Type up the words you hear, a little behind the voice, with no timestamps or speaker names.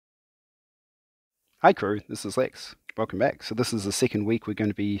Hi crew, this is Lex. Welcome back. So this is the second week we're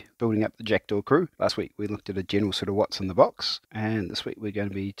going to be building up the Jackdaw crew. Last week we looked at a general sort of what's in the box, and this week we're going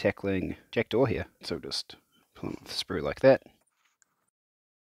to be tackling Jackdaw here. So just pull him off the sprue like that.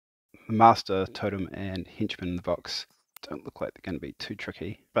 The Master, Totem and Henchman in the box don't look like they're going to be too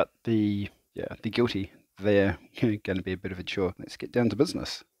tricky, but the Guilty, they're going to be a bit of a chore. Let's get down to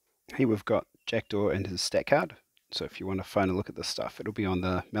business. Here we've got Jackdaw and his stat card. So if you want to find a look at this stuff, it'll be on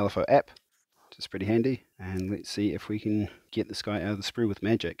the Malifaux app. It's pretty handy, and let's see if we can get this guy out of the sprue with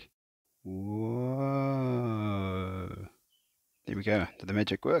magic. Whoa! There we go. Did the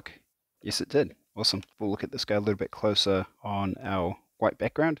magic work? Yes, it did. Awesome. We'll look at this guy a little bit closer on our white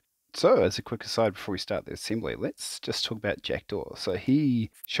background. So, as a quick aside before we start the assembly, let's just talk about Jackdaw. So he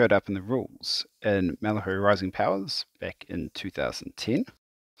showed up in the rules in Malifaux Rising Powers back in 2010.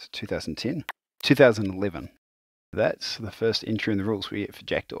 So 2011. That's the first entry in the rules we get for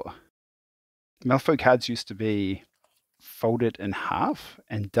Jackdaw. Malifaux cards used to be folded in half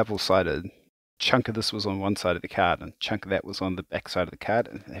and double-sided. Chunk of this was on one side of the card and chunk of that was on the back side of the card,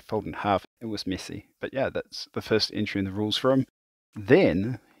 and they folded in half. It was messy. But yeah, that's the first entry in the rules for him.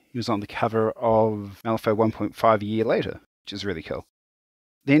 Then he was on the cover of Malifaux 1.5 a year later, which is really cool.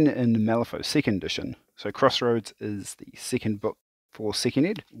 Then in Malifaux 2nd edition, so Crossroads is the second book for 2nd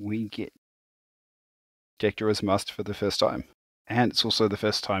ed, we get Jackdaw as Master for the first time. And it's also the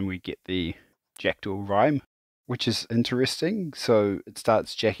first time we get the Jackdaw rhyme, which is interesting. So it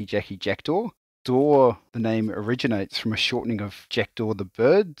starts Jackie, Jackie, Jackdaw. Daw, the name originates from a shortening of Jackdaw the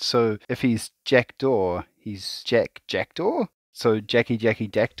bird. So if he's Jackdaw, he's Jackdaw. So Jackie, Jackie,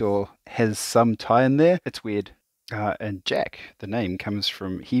 Jackdaw has some tie in there. It's weird. And Jack, the name, comes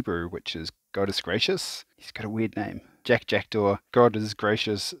from Hebrew, which is God is gracious. He's got a weird name. Jackdaw, God is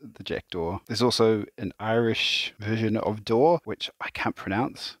gracious, the Jackdaw. There's also an Irish version of Daw, which I can't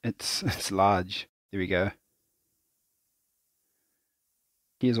pronounce. It's large. There we go.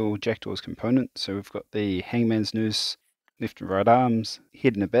 Here's all Jackdaw's components. So we've got the hangman's noose, left and right arms,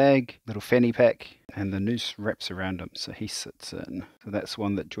 head in a bag, little fanny pack, and the noose wraps around him, so he sits in. So that's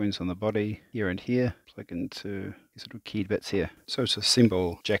one that joins on the body here and here. Plug into these little keyed bits here. So to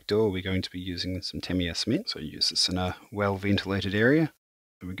assemble Jackdaw, we're going to be using some Tamiya cement. So use this in a well-ventilated area.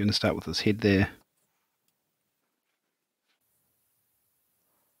 So we're going to start with his head there.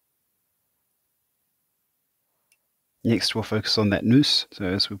 Next we'll focus on that noose. So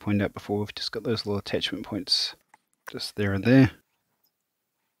as we pointed out before, we've just got those little attachment points just there and there.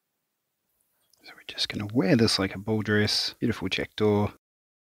 So we're just going to wear this like a ball dress. Beautiful Jackdaw.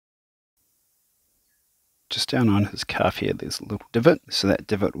 Just down on his calf here, there's a little divot. So that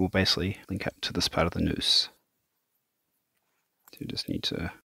divot will basically link up to this part of the noose. So you just need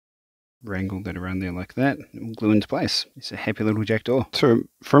to wrangle that around there like that, and it will glue into place. It's a happy little Jackdaw. So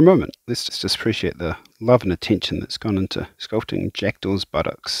for a moment, let's just appreciate the love and attention that's gone into sculpting Jackdaw's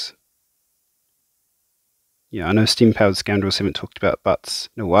buttocks. Yeah, I know Powered Scoundrels haven't talked about butts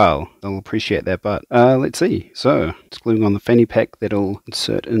in a while. They'll appreciate that butt. Let's see. So, it's gluing on the fanny pack that'll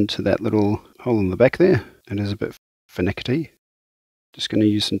insert into that little hole in the back there. It is a bit finicky. Just going to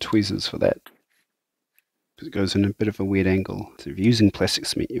use some tweezers for that. It goes in a bit of a weird angle. So if you're using plastic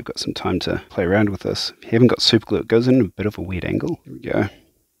cement, you've got some time to play around with this. If you haven't got super glue, it goes in a bit of a weird angle. There we go.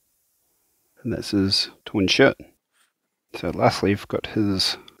 And that's his torn shirt. So lastly, we've got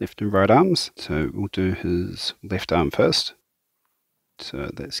his left and right arms. So we'll do his left arm first. So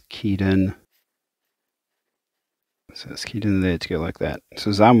that's keyed in. So it's keyed in there to go like that. So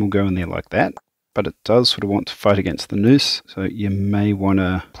his arm will go in there like that. But it does sort of want to fight against the noose. So you may want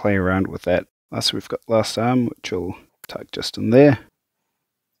to play around with that. Lastly, we've got last arm, which will tuck just in there.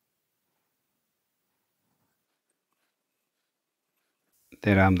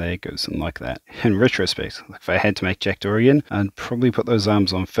 That arm there goes in like that. In retrospect, if I had to make Jackdaw again, I'd probably put those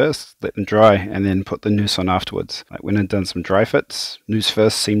arms on first, let them dry, and then put the noose on afterwards. Like when I'd done some dry fits, noose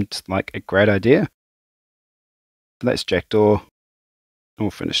first seemed like a great idea. So that's Jackdaw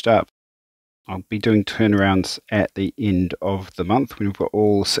all finished up. I'll be doing turnarounds at the end of the month when we've got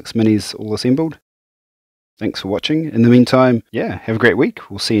all 6 minis all assembled. Thanks for watching. In the meantime, yeah, have a great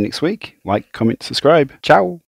week. We'll see you next week. Like, comment, subscribe. Ciao!